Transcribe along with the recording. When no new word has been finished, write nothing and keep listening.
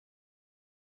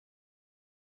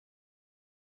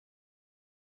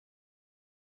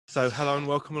So hello and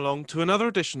welcome along to another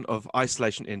edition of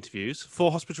Isolation Interviews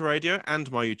for Hospital Radio and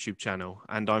my YouTube channel.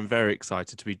 And I'm very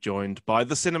excited to be joined by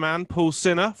the Cineman, Paul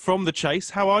Sinha from The Chase.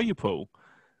 How are you, Paul?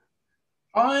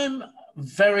 I'm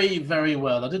very, very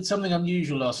well. I did something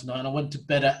unusual last night and I went to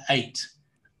bed at 8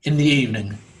 in the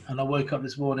evening and I woke up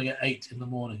this morning at 8 in the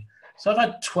morning. So I've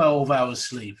had 12 hours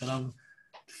sleep and I'm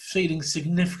feeling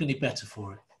significantly better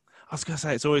for it. I was going to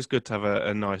say, it's always good to have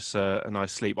a nice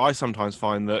sleep. I sometimes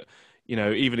find that, you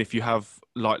know, even if you have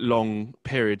like long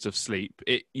periods of sleep,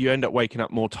 you end up waking up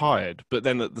more tired. But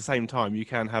then at the same time, you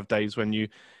can have days when you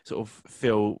sort of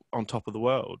feel on top of the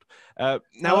world. I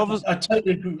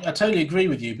totally agree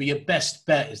with you, but your best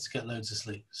bet is to get loads of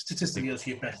sleep. Statistically, that's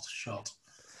your best shot.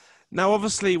 Now,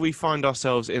 obviously, we find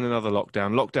ourselves in another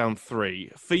lockdown, lockdown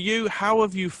 3. For you, how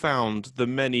have you found the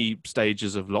many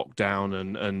stages of lockdown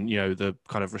and you know, the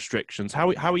kind of restrictions?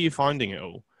 How are you finding it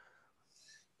all?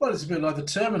 Well, it's a bit like the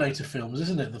Terminator films,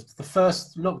 isn't it? The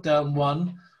first lockdown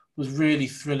 1 was really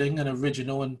thrilling and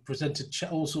original and presented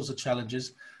all sorts of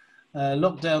challenges.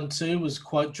 Lockdown 2 was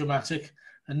quite dramatic,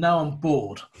 and now I'm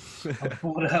bored. I'm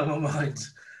bored out of my mind.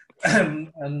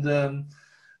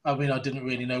 I mean, I didn't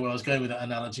really know where I was going with that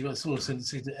analogy, but it sort of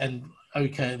seemed to end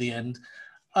okay at the end.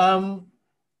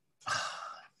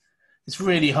 It's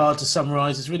really hard to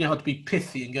summarise. It's really hard to be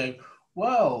pithy and go,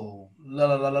 well, la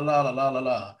la la la la la la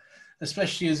la.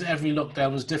 Especially as every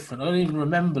lockdown was different. I don't even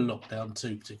remember lockdown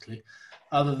 2 particularly,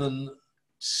 other than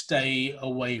stay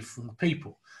away from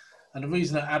people. And the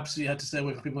reason I absolutely had to stay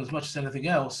away from people as much as anything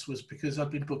else was because I'd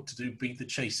been booked to do Beat the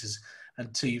Chasers and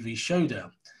TV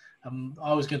Showdown.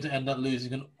 I was going to end up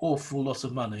losing an awful lot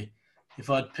of money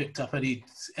if I'd picked up any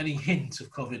hint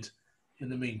of COVID in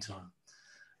the meantime.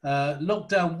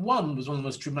 Lockdown 1 was one of the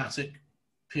most dramatic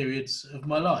periods of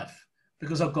my life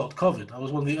because I got COVID. I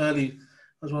was one of the early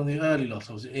lot.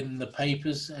 I was in the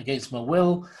papers against my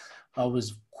will. I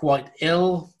was quite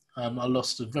ill. I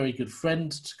lost a very good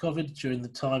friend to COVID during the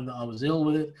time that I was ill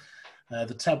with it.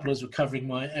 The tabloids were covering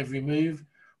my every move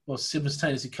while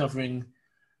simultaneously covering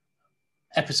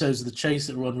episodes of The Chase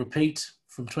that were on repeat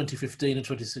from 2015 and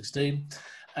 2016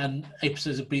 and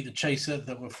episodes of Beat the Chaser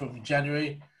that were from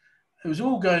January. It was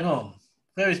all going on.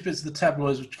 Various bits of the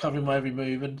tabloids were covering my every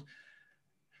move, and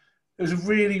it was a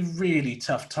really, really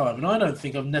tough time. And I don't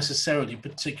think I'm necessarily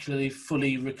particularly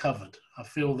fully recovered. I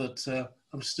feel that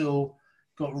I'm still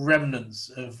got remnants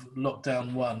of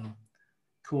lockdown 1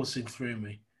 coursing through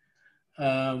me.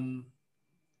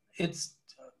 It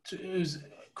was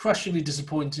crushingly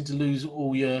disappointing to lose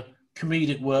all your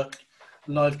comedic work,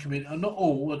 live comedic. Not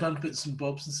all, I've done bits and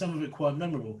bobs, and some of it quite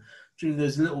memorable. During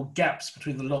those little gaps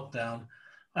between the lockdown,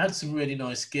 I had some really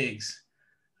nice gigs.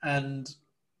 And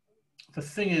the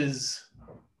thing is,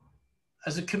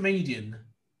 as a comedian,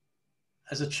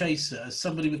 as a chaser, as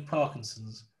somebody with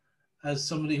Parkinson's, as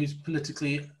somebody who's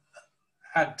politically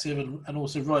active and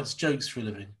also writes jokes for a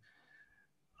living,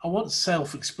 I want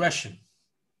self-expression.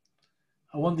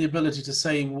 I want the ability to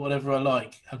say whatever I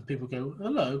like and people go,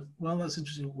 hello, well, that's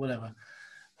interesting, whatever.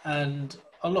 And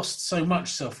I lost so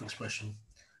much self-expression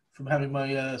from having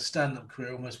my stand-up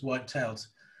career almost wiped out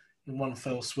in one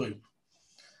fell swoop.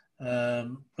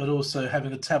 But also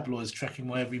having the tabloids tracking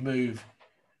my every move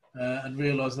and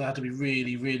realising I had to be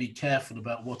really, really careful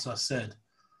about what I said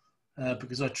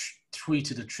because I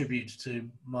tweeted a tribute to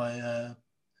my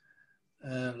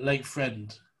late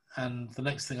friend, and the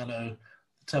next thing I know,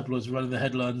 the tabloids were running the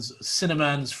headlines,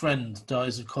 Cineman's friend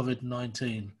dies of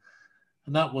COVID-19.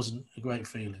 And that wasn't a great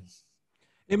feeling.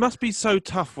 It must be so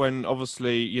tough when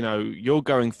obviously, you know, you're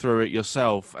going through it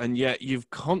yourself and yet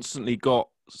you've constantly got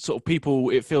sort of people,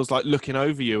 it feels like, looking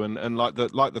over you and like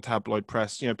the tabloid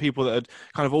press, you know, people that are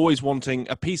kind of always wanting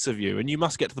a piece of you, and you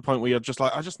must get to the point where you're just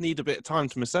like, I just need a bit of time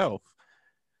to myself.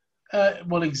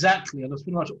 Well, exactly. And I was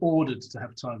pretty much ordered to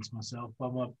have time to myself by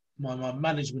my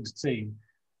management team,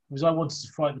 because I wanted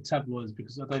to fight the tabloids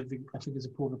because I think it's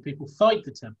important that people fight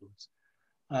the tabloids.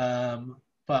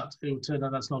 But it would turn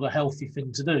out that's not a healthy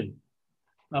thing to do.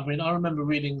 I mean, I remember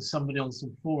reading somebody on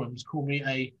some forums call me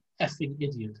a effing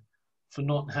idiot for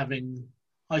not having...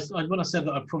 when I said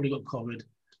that I probably got COVID,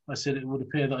 I said it would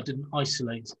appear that I didn't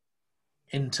isolate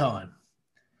in time.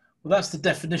 Well, that's the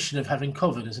definition of having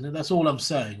COVID, isn't it? That's all I'm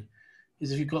saying,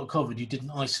 is if you've got COVID, you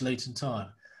didn't isolate in time.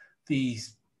 The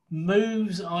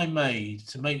moves I made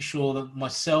to make sure that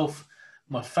myself,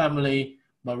 my family,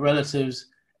 my relatives,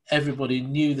 everybody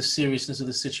knew the seriousness of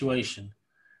the situation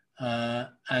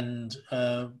and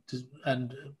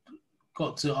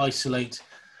got to isolate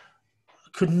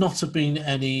could not have been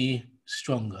any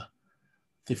stronger.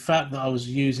 The fact that I was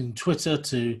using Twitter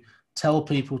to tell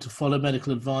people to follow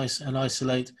medical advice and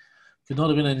isolate could not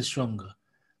have been any stronger.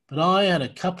 But I had a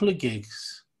couple of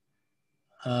gigs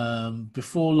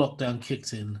before lockdown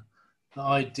kicked in that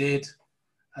I did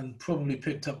and probably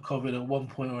picked up COVID at one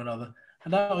point or another.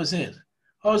 And that was it.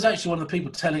 I was actually one of the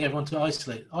people telling everyone to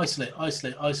isolate, isolate,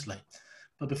 isolate, isolate.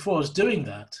 But before I was doing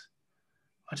that,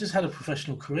 I just had a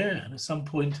professional career. And at some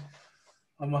point,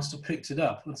 I must have picked it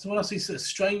up. And so when I see a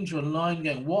stranger online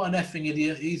going, what an effing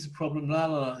idiot, he's the problem, la,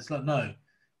 la, la. It's like, no,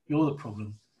 you're the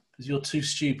problem because you're too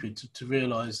stupid to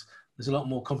realise there's a lot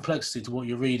more complexity to what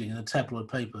you're reading in a tabloid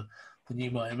paper than you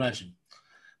might imagine.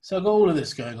 So I got all of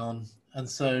this going on. And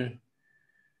so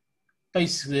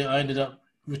basically I ended up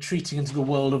retreating into the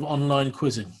world of online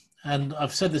quizzing. And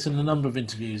I've said this in a number of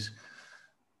interviews.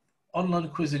 Online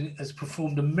quizzing has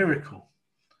performed a miracle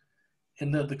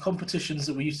in that the competitions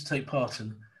that we used to take part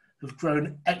in have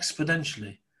grown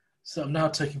exponentially. So I'm now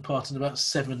taking part in about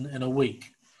 7 in a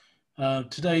week.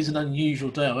 Today's an unusual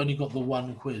day. I've only got the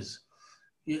one quiz.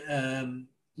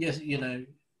 Yes, you know,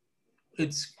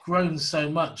 it's grown so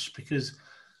much because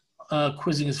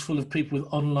quizzing is full of people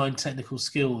with online technical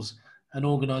skills and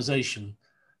organisation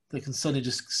that can suddenly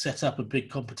just set up a big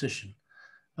competition.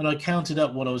 And I counted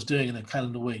up what I was doing in a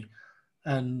calendar week.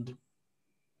 And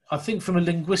I think from a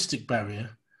linguistic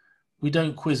barrier, we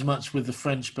don't quiz much with the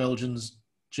French, Belgians,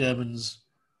 Germans,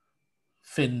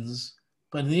 Finns.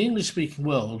 But in the English-speaking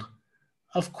world,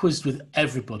 I've quizzed with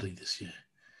everybody this year.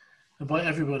 And by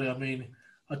everybody, I mean,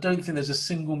 I don't think there's a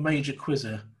single major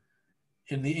quizzer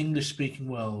in the English-speaking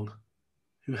world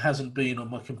who hasn't been on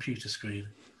my computer screen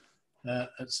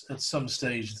at some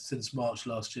stage since March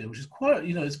last year, which is quite,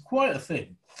 you know, it's quite a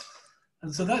thing.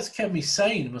 And so that's kept me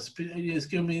sane. It's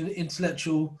given me an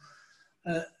intellectual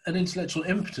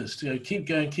impetus to go, keep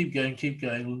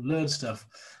going, learn stuff.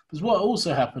 Because what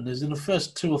also happened is in the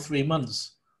first 2 or 3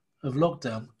 months of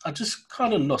lockdown, I just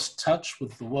kind of lost touch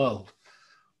with the world.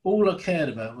 All I cared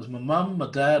about was my mum, my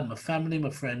dad, my family, my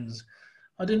friends.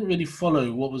 I didn't really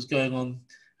follow what was going on.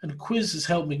 And quiz has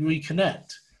helped me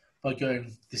reconnect by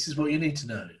going, this is what you need to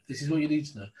know. This is what you need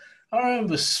to know. I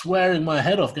remember swearing my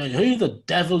head off, going, who the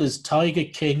devil is Tiger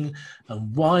King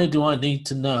and why do I need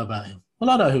to know about him? Well,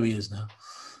 I know who he is now.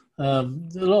 A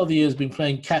lot of the years been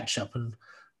playing catch up and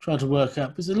trying to work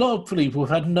out. There's a lot of people who've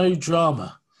had no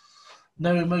drama,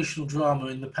 no emotional drama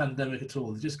in the pandemic at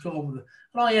all. They just got on with it.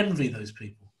 And I envy those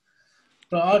people.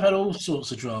 But I've had all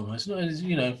sorts of drama. It's not,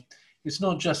 you know, it's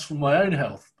not just for my own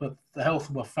health, but the health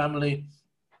of my family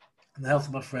and the health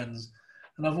of my friends.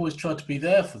 And I've always tried to be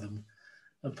there for them.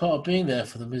 And part of being there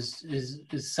for them is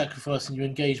sacrificing your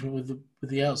engagement with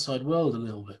the outside world a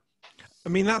little bit. I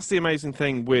mean, that's the amazing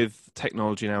thing with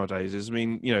technology nowadays is, I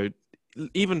mean, you know,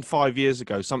 even 5 years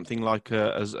ago, something like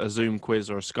a Zoom quiz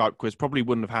or a Skype quiz probably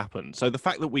wouldn't have happened. So the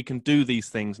fact that we can do these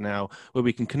things now where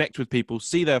we can connect with people,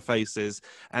 see their faces,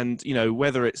 and, you know,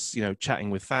 whether it's, you know, chatting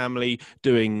with family,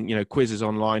 doing, you know, quizzes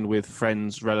online with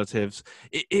friends, relatives,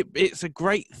 it's a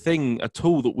great thing, a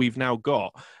tool that we've now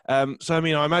got. So, I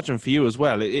mean, I imagine for you as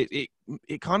well,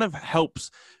 it kind of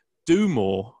helps do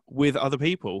more with other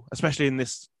people, especially in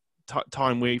this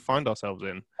time we find ourselves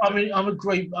in. I mean,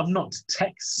 I'm not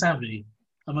tech savvy.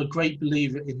 I'm a great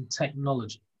believer in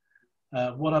technology.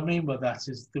 What I mean by that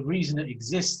is the reason it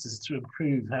exists is to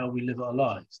improve how we live our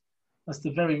lives. That's the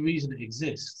very reason it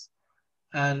exists.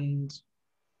 And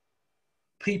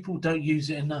people don't use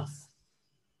it enough.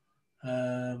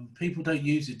 People don't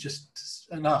use it just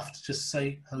enough to just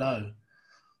say hello.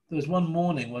 There was one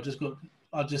morning where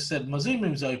I just said, my Zoom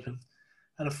room's open,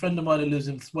 and a friend of mine who lives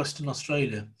in Western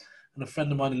Australia and a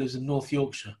friend of mine who lives in North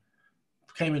Yorkshire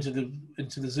came into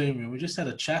the Zoom room. We just had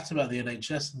a chat about the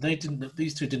NHS.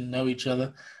 These two didn't know each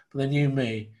other, but they knew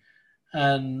me,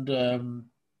 and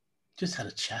just had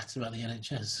a chat about the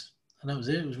NHS. And that was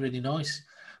it. It was really nice.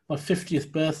 My 50th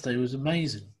birthday was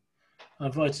amazing. I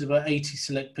invited about 80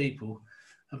 select people,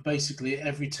 and basically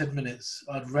every 10 minutes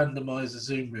I'd randomise the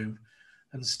Zoom room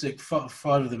and stick 5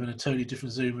 of them in a totally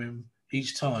different Zoom room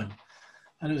each time.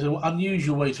 And it was an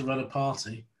unusual way to run a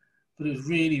party, but it was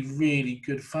really, really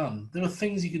good fun. There are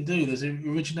things you can do. There's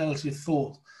originality of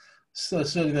thought. So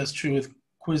certainly that's true with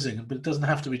quizzing, but it doesn't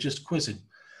have to be just quizzing.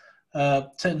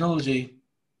 Technology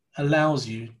allows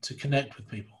you to connect with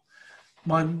people.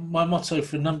 My motto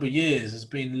for a number of years has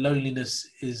been loneliness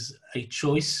is a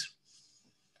choice.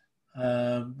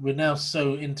 We're now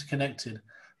so interconnected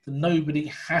that nobody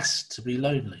has to be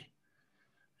lonely.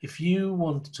 If you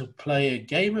want to play a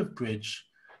game of bridge,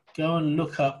 go and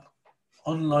look up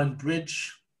online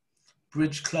bridge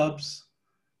clubs,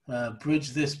 bridge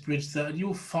this, bridge that, and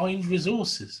you'll find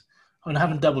resources. I mean, I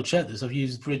haven't double checked this. I've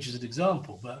used bridge as an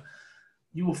example, but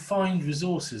you will find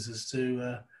resources as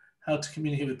to how to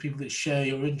communicate with people that share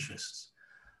your interests.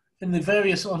 in the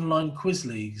various online quiz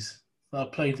leagues that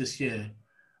I've played this year,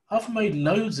 I've made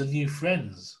loads of new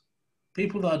friends.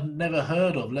 People that I'd never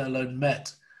heard of, let alone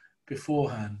met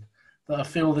beforehand, that I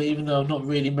feel that even though I've not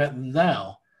really met them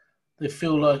now, they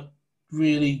feel like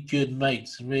really good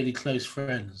mates and really close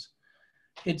friends.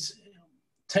 It's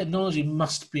technology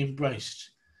must be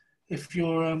embraced. If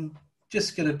you're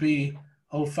just going to be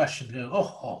old-fashioned,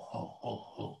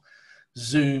 go,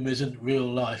 Zoom isn't real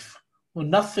life. Well,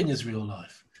 nothing is real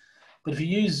life. But if you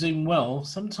use Zoom well,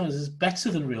 sometimes it's better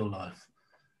than real life.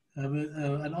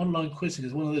 And online quizzing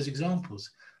is one of those examples.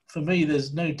 For me,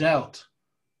 there's no doubt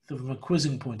that from a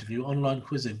quizzing point of view, online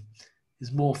quizzing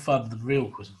is more fun than real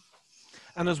quizzing.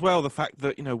 And as well, the fact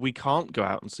that, we can't go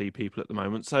out and see people at the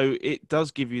moment. So it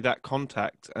does give you that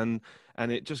contact and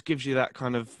it just gives you that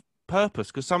kind of purpose.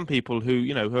 Because some people who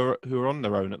are on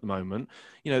their own at the moment,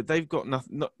 they've got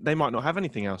nothing, they might not have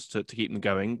anything else to keep them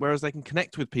going. Whereas they can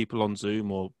connect with people on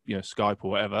Zoom or, Skype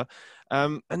or whatever,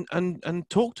 and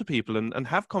talk to people and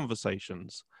have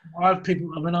conversations. I have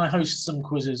people, when I host some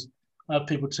quizzes, I have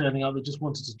people turning up that just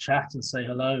wanted to chat and say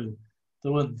hello. They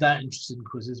weren't that interested in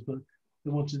quizzes, but they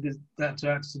wanted that to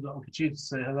act as an opportunity to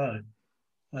say hello.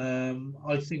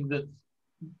 I think that,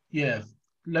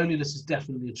 loneliness is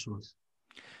definitely a choice.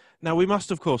 Now, we must,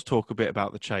 of course, talk a bit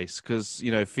about The Chase because,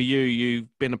 for you,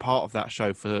 you've been a part of that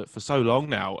show for so long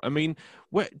now. I mean,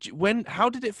 how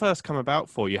did it first come about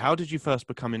for you? How did you first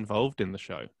become involved in the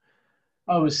show?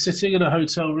 I was sitting in a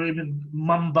hotel room in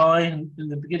Mumbai in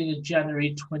the beginning of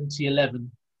January 2011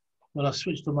 when I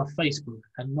switched on my Facebook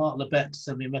and Mark Lebet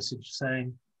sent me a message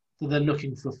saying that they're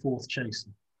looking for a fourth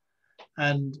chaser.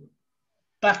 And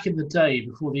back in the day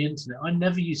before the internet, I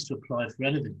never used to apply for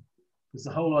anything because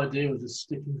the whole idea of just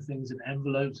sticking things in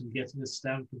envelopes and getting a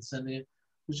stamp and sending it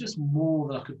was just more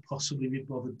than I could possibly be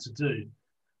bothered to do.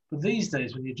 But these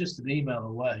days, when you're just an email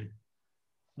away,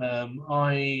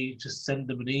 I just send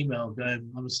them an email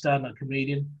going, I'm a stand-up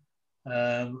comedian,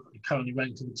 currently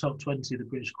ranked in the top 20 of the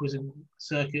British quizzing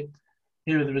circuit.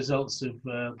 Here are the results of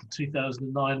the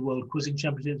 2009 World Quizzing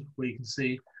Championships, where you can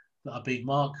see that I beat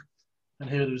Mark. And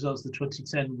here are the results of the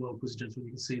 2010 World Quizzing Championships, where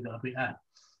you can see that I beat Anne.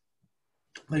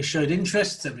 They showed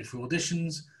interest, sent me for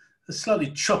auditions, a slightly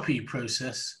choppy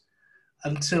process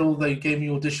until they gave me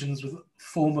auditions with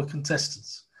former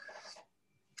contestants.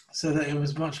 So that it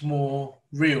was much more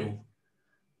real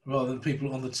rather than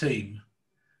people on the team.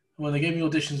 And when they gave me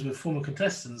auditions with former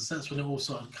contestants, that's when it all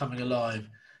started coming alive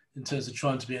in terms of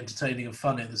trying to be entertaining and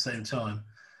funny at the same time.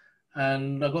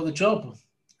 And I got the job.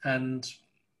 And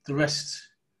the rest,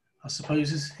 I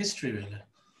suppose, is history, really.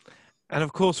 And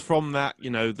of course, from that,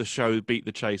 the show Beat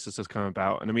the Chasers has come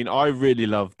about. And I mean, I really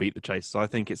love Beat the Chasers. I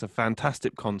think it's a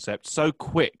fantastic concept, so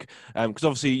quick. Because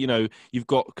obviously, you've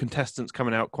got contestants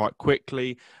coming out quite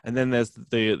quickly. And then there's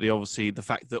the obviously the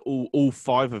fact that all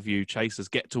five of you chasers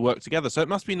get to work together. So it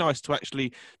must be nice to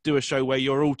actually do a show where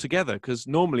you're all together. Because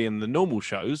normally in the normal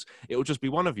shows, it will just be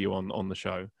one of you on the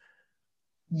show.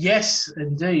 Yes,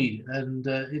 indeed. And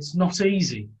it's not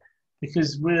easy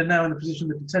because we're now in the position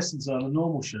the contestants are on a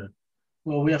normal show.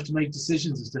 Well, we have to make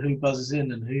decisions as to who buzzes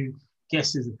in and who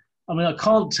guesses. I mean, I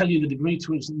can't tell you the degree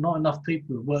to which not enough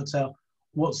people have worked out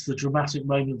what's the dramatic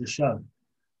moment of the show.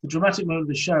 The dramatic moment of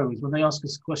the show is when they ask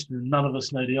us a question and none of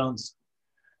us know the answer.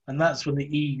 And that's when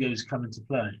the egos come into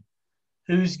play.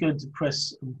 Who's going to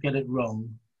press and get it wrong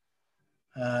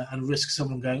and risk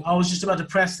someone going, I was just about to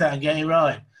press that and get it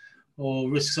right. Or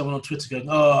risk someone on Twitter going,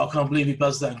 I can't believe he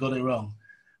buzzed that and got it wrong.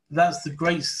 That's the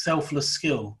great selfless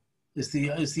skill. It's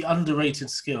the underrated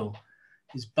skill,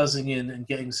 is buzzing in and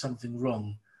getting something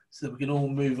wrong so that we can all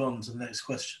move on to the next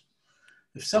question.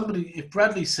 If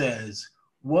Bradley says,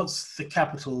 what's the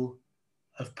capital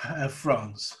of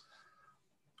France?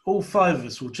 All five of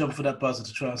us will jump for that buzzer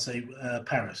to try and say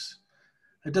Paris.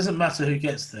 It doesn't matter who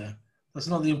gets there. That's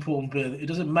not the important bit. It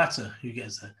doesn't matter who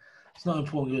gets there. It's not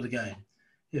important bit of the game.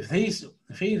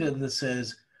 If he then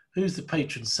says, who's the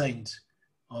patron saint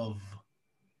of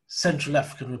Central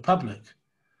African Republic,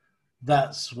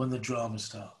 that's when the drama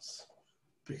starts.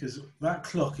 Because that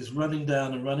clock is running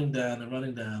down and running down and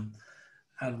running down,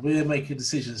 and we're making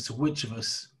decisions to which of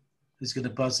us is going to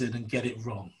buzz in and get it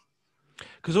wrong.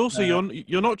 Because also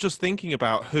you're not just thinking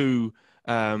about who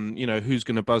who's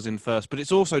going to buzz in first, but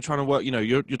it's also trying to work.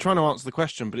 You're trying to answer the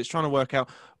question, but it's trying to work out.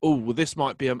 Oh, well, this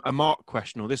might be a Mark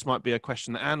question, or this might be a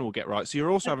question that Anne will get right. So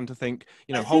you're also having to think.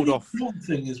 Hold off. The important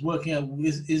thing is working out: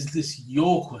 is this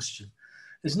your question?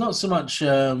 It's not so much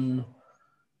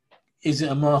is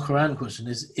it a Mark or Anne question?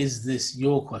 Is this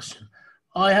your question?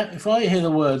 If I hear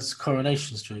the words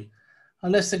Coronation Street,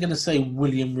 unless they're going to say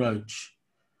William Roach,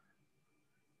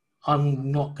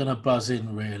 I'm not going to buzz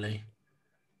in really.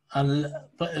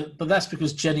 But that's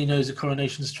because Jenny knows the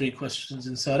Coronation Street questions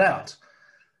inside out.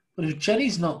 But if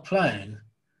Jenny's not playing,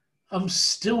 I'm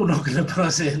still not going to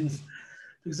buzz in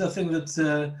because I think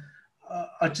that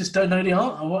I just don't know the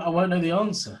answer. I won't know the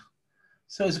answer.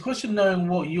 So it's a question of knowing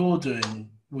what you're doing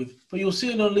with. But you'll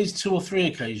see it on at least 2 or 3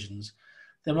 occasions.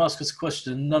 Them ask us a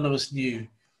question and none of us knew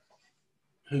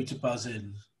who to buzz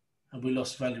in, and we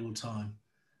lost valuable time.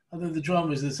 I think the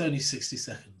drama is there's only 60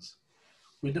 seconds.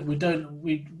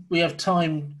 We have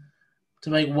time to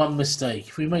make 1 mistake.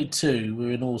 If we make 2,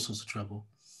 we're in all sorts of trouble.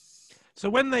 So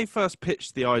when they first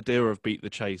pitched the idea of Beat the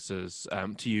Chasers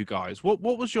to you guys, what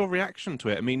was your reaction to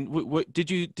it? I mean, did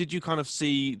you kind of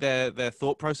see their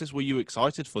thought process? Were you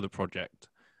excited for the project?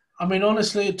 I mean,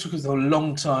 honestly, it took us a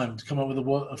long time to come up with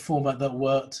a format that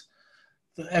worked.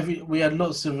 We had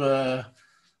lots of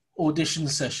audition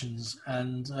sessions,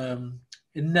 and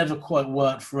it never quite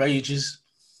worked for ages.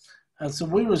 And so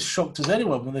we were as shocked as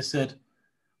anyone when they said,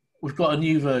 "We've got a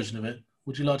new version of it.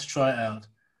 Would you like to try it out?"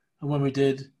 And when we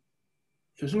did,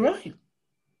 it was all right.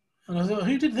 And I thought,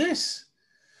 who did this?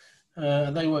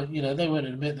 And they won't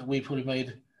admit that we probably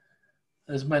made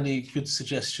as many good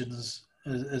suggestions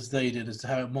as they did as to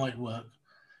how it might work.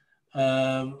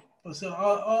 So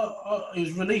it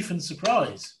was relief and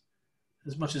surprise,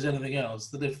 as much as anything else,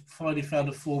 that they finally found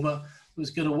a format that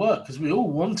was going to work, because we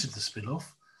all wanted the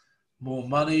spin-off. More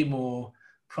money, more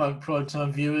prime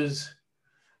time viewers.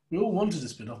 We all wanted a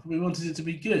spin-off, but we wanted it to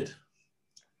be good.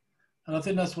 And I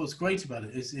think that's what's great about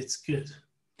it, is it's good.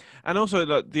 And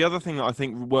also, the other thing that I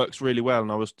think works really well,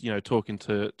 and I was, talking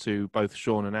to both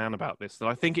Sean and Anne about this, that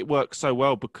I think it works so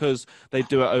well because they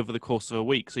do it over the course of a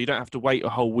week, so you don't have to wait a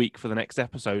whole week for the next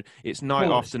episode. It's night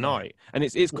after night, and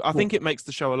it's. I think it makes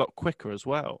the show a lot quicker as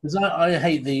well. Because I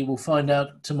hate the "we'll find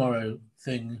out tomorrow"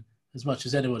 thing as much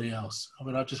as anybody else. I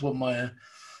mean, I just want my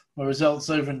results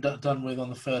over and done with on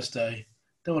the first day.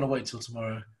 Don't want to wait till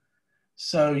tomorrow.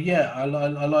 So yeah, I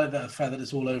like that fact that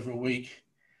it's all over a week.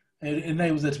 It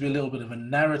enables there to be a little bit of a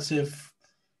narrative.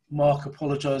 Mark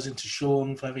apologising to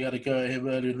Sean for having had a go at him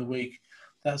earlier in the week,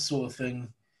 that sort of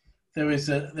thing. There is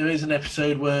an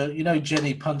episode where,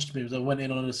 Jenny punched me because I went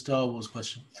in on a Star Wars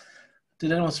question.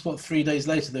 Did anyone spot 3 days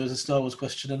later there was a Star Wars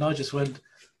question and I just went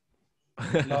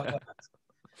like that?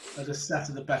 I just sat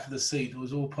at the back of the seat. It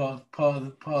was all part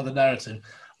of the narrative.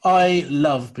 I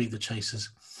love Beat the Chasers.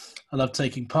 I love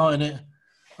taking part in it.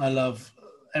 I love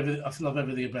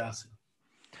everything about it.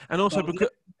 And also, But because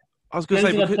I was going to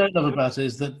say, the only thing I don't love about it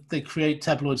is that they create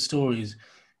tabloid stories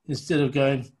instead of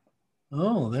going,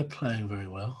 "Oh, they're playing very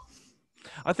well."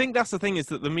 I think that's the thing, is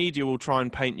that the media will try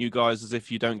and paint you guys as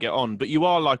if you don't get on, but you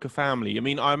are like a family. I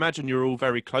mean, I imagine you're all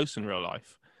very close in real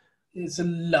life. It's a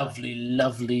lovely,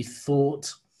 lovely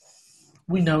thought.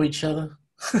 We know each other.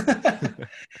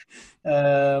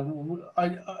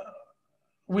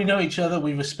 We know each other.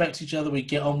 We respect each other. We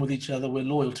get on with each other. We're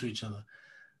loyal to each other.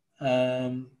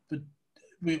 But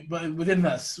within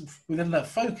that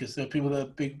focus, there are people that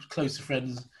are big, closer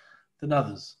friends than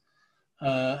others.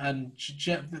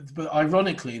 But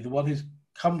ironically, the one who's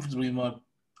comfortably my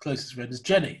closest friend is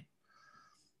Jenny.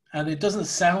 And it doesn't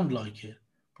sound like it,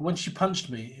 but when she punched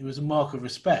me, it was a mark of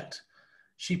respect.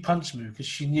 She punched me because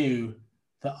she knew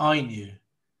that I knew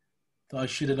that I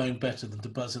should have known better than to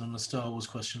buzz in on a Star Wars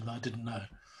question that I didn't know.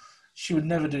 She would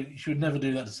never do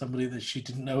that to somebody that she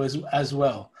didn't know as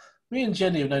well. Me and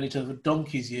Jenny have known each other for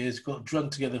donkey's years, got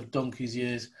drunk together for donkey's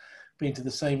years, been to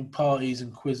the same parties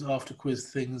and quiz after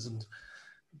quiz things, and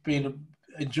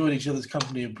enjoyed each other's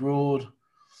company abroad.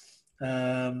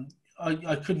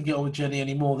 I couldn't get on with Jenny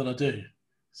any more than I do.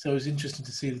 So it was interesting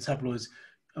to see the tabloids.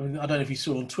 I mean, I don't know if you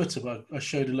saw on Twitter, but I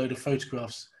showed a load of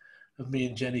photographs of me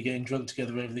and Jenny getting drunk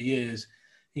together over the years,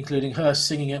 including her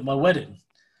singing at my wedding.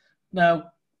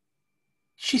 Now,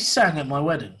 she sang at my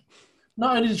wedding.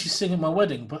 Not only did she sing at my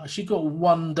wedding, but she got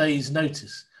 1 day's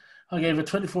notice. I gave her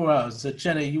 24 hours and said,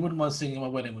 "Jenny, you wouldn't mind singing at my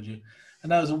wedding, would you?"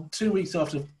 And that was 2 weeks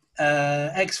after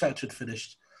X Factor had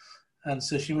finished. And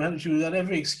so she had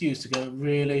every excuse to go,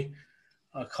 "Really?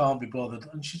 I can't be bothered."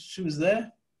 And she was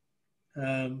there.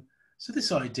 So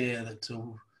this idea that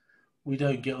we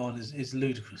don't get on is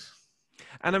ludicrous.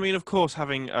 And I mean, of course,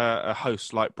 having a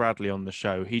host like Bradley on the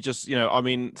show, he just, I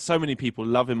mean, so many people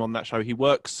love him on that show. He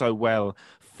works so well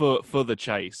for The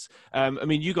Chase. I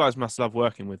mean, you guys must love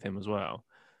working with him as well.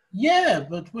 Yeah,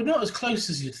 but we're not as close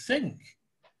as you'd think.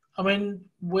 I mean,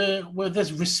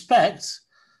 there's respect,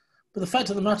 but the fact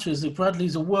of the matter is that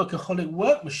Bradley's a workaholic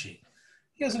work machine.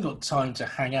 He hasn't got time to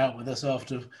hang out with us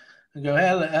after and go,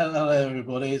 hello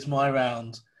everybody, it's my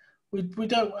round. We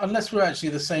don't, unless we're actually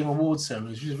at the same award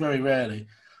ceremony, which is very rarely,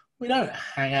 we don't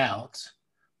hang out.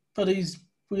 But he's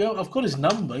I've got his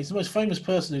number. He's the most famous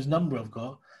person whose number I've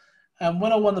got. And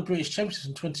when I won the British Championships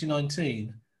in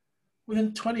 2019,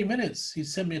 within 20 minutes, he'd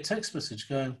send me a text message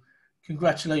going,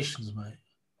 "Congratulations, mate."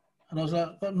 And I was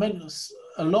like, that meant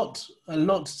a lot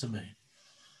to me.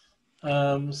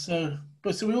 So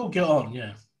we all get on,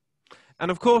 yeah. And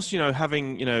of course,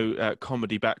 having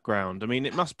comedy background. I mean,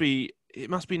 it must be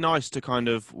nice to kind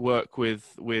of work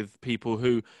with people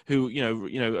who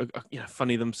are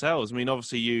funny themselves. I mean,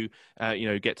 obviously you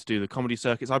get to do the comedy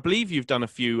circuits. I believe you've done a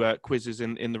few quizzes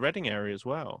in the Reading area as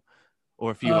well,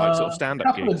 or a few like sort of stand-up a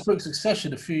couple gigs. in quick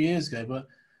succession a few years ago, but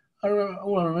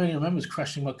all I really remember is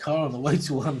crashing my car on the way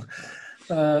to one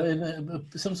in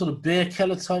some sort of beer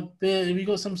keller type beer. Have you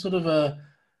got some sort of a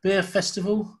beer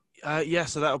festival? Yeah,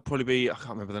 so that would probably be, I can't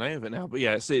remember the name of it now, but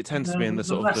yeah, it tends to be in the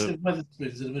sort of massive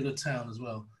Wetherspoons in the middle of town as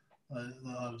well.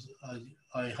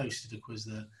 I hosted a quiz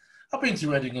there. I've been to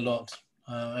Reading a lot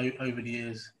over the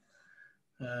years,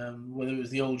 whether it was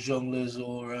the old Jongleurs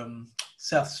or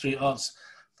South Street Arts,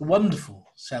 the wonderful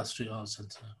South Street Arts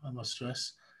Centre, I must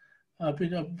stress. I've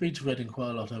been to Reading quite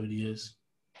a lot over the years.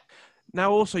 Now,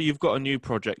 also, you've got a new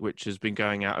project which has been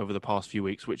going out over the past few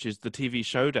weeks, which is the TV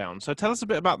Showdown. So tell us a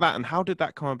bit about that and how did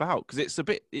that come about? Because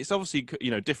it's obviously,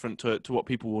 different to what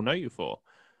people will know you for.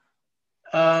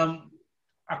 I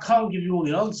can't give you all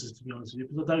the answers, to be honest with you,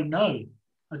 because I don't know.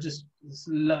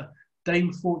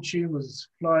 Dame Fortune was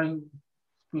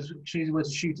choosing where to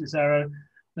shoot its arrow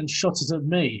and shot it at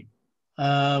me.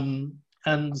 And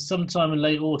sometime in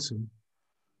late autumn,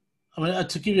 I mean,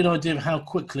 to give you an idea of how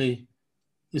quickly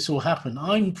this all happened,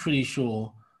 I'm pretty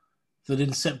sure that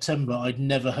in September I'd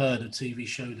never heard of TV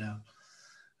Showdown,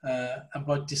 and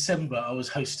by December I was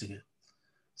hosting it.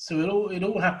 So it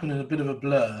all happened in a bit of a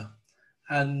blur,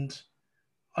 and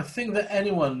I think that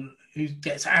anyone who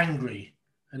gets angry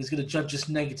and is going to judge us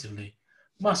negatively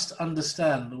must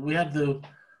understand that we had the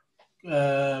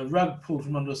rug pulled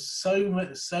from under us so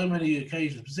many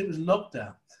occasions because it was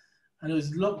lockdown. And it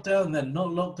was lockdown, then not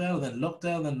lockdown, then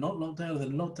lockdown, then not lockdown,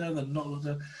 then lockdown, then not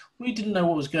lockdown. We didn't know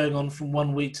what was going on from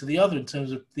one week to the other in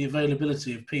terms of the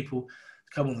availability of people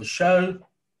to come on the show.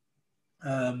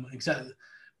 Exactly.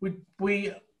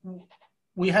 We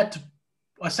had to,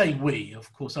 I say we,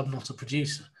 of course, I'm not a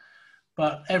producer,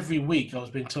 but every week I was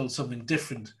being told something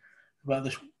different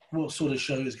about what sort of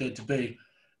show it's going to be.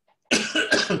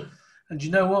 And you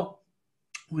know what?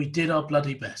 We did our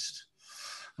bloody best.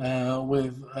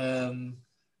 With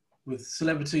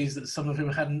celebrities that some of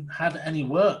whom hadn't had any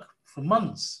work for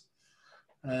months.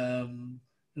 In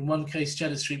one case,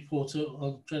 Janet Street Porter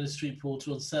on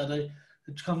Saturday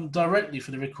had come directly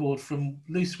for the record from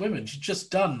Loose Women. She'd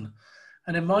just done.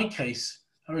 And in my case,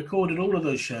 I recorded all of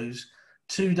those shows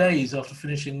 2 days after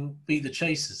finishing Beat the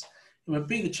Chasers. It went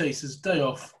Beat the Chasers, day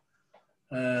off,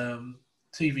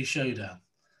 TV Showdown.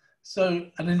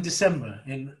 So, and in December,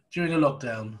 during a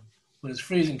lockdown, when it's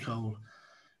freezing cold,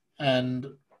 and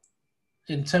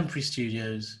in temporary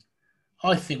studios,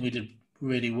 I think we did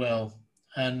really well.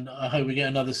 And I hope we get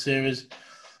another series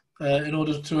in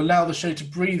order to allow the show to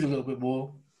breathe a little bit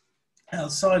more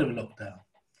outside of a lockdown.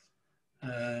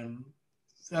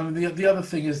 I mean, the other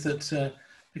thing is that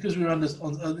because we were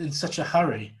in such a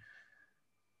hurry,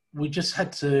 we just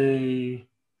had to,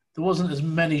 there wasn't as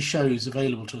many shows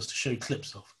available to us to show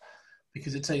clips of,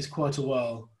 because it takes quite a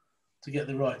while to get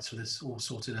the rights for this all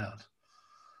sorted out.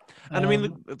 And I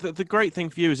mean, the great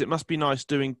thing for you is it must be nice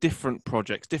doing different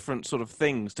projects, different sort of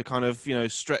things to kind of,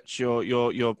 stretch your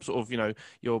sort of,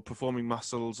 your performing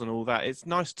muscles and all that. It's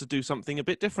nice to do something a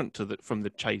bit different from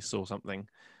the chase or something.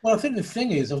 Well, I think the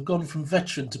thing is I've gone from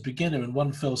veteran to beginner in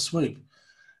one fell swoop.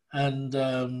 And,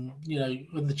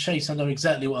 in the chase, I know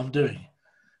exactly what I'm doing.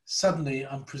 Suddenly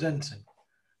I'm presenting.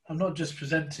 I'm not just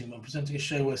presenting, I'm presenting a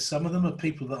show where some of them are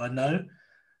people that I know,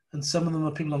 and some of them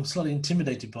are people I'm slightly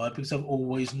intimidated by because I've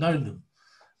always known them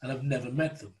and I've never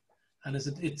met them. And it's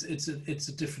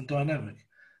a different dynamic.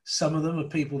 Some of them are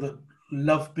people that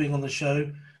love being on the show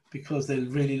because they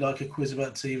really like a quiz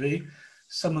about TV.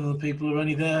 Some of them are people who are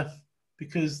only there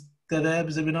because they're there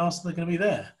because they've been asked and they're going to be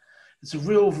there. It's a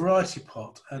real variety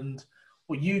pot, and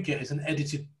what you get is an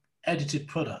edited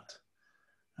product.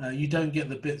 You don't get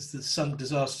the bits that sunk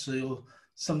disastrously, or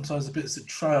sometimes the bits that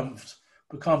triumphed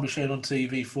but can't be shown on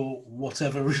TV for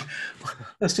whatever.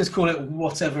 Let's just call it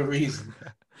whatever reason.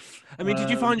 I mean, did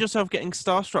you find yourself getting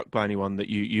starstruck by anyone that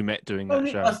you met doing that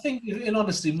show? I think, in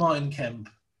honesty, Martin Kemp.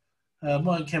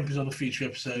 Martin Kemp is on a future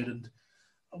episode, and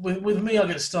with me, I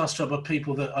get starstruck by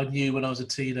people that I knew when I was a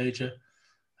teenager.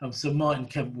 So Martin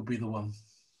Kemp would be the one.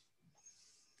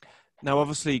 Now,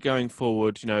 obviously, going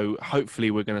forward,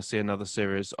 hopefully we're going to see another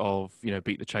series of,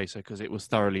 Beat the Chaser, because it was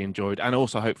thoroughly enjoyed. And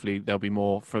also, hopefully, there'll be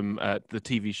more from the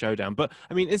TV Showdown. But,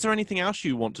 I mean, is there anything else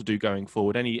you want to do going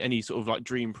forward? Any sort of like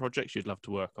dream projects you'd love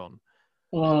to work on?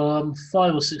 Well, I'm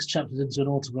 5 or 6 chapters into an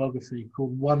autobiography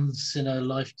called One Sinha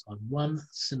Lifetime. One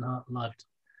Sinha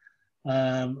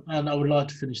Lifetime. And I would like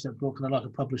to finish that book, and I'd like a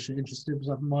publisher interested,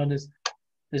 because mine is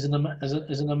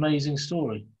an amazing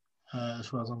story, as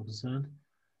far as I'm concerned.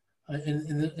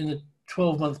 In a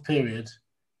 12-month period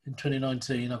in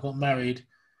 2019, I got married,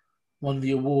 won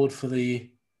the award for the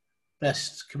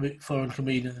best foreign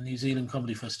comedian at the New Zealand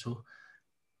Comedy Festival,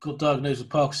 got diagnosed with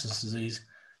Parkinson's disease,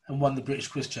 and won the British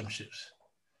Quiz Championships.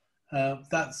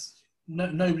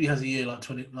 Nobody has a year like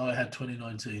I had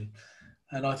 2019,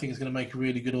 and I think it's going to make a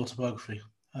really good autobiography.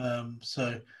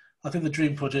 So I think the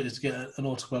dream project is to get an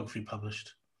autobiography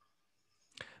published.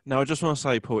 Now, I just want to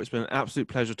say, Paul, it's been an absolute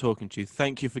pleasure talking to you.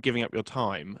 Thank you for giving up your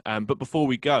time. But before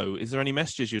we go, is there any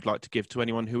messages you'd like to give to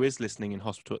anyone who is listening in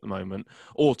hospital at the moment,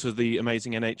 or to the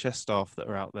amazing NHS staff that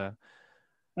are out there?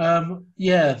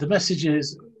 Yeah, the message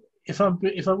is, if I'm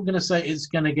going to say it's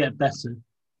going to get better,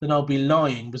 then I'll be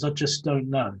lying, because I just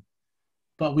don't know.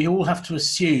 But we all have to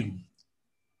assume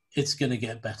it's going to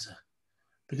get better,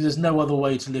 because there's no other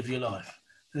way to live your life.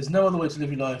 There's no other way to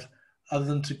live your life other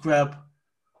than to grab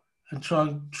and try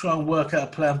and work out a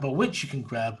plan by which you can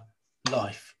grab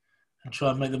life and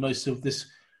try and make the most of this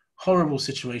horrible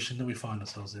situation that we find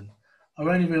ourselves in. Our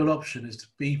only real option is to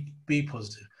be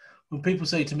positive. When people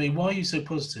say to me, "Why are you so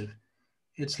positive?"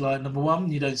 It's like, number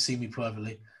one, you don't see me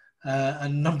privately,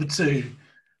 and number two,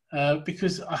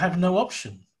 because I have no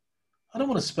option. I don't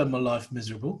want to spend my life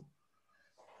miserable.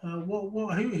 Who would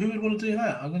want to do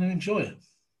that? I'm going to enjoy it.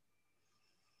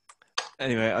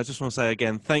 Anyway, I just want to say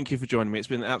again, thank you for joining me. It's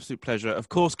been an absolute pleasure. Of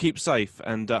course, keep safe,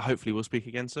 and hopefully we'll speak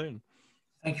again soon.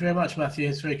 Thank you very much, Matthew.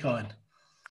 It's very kind.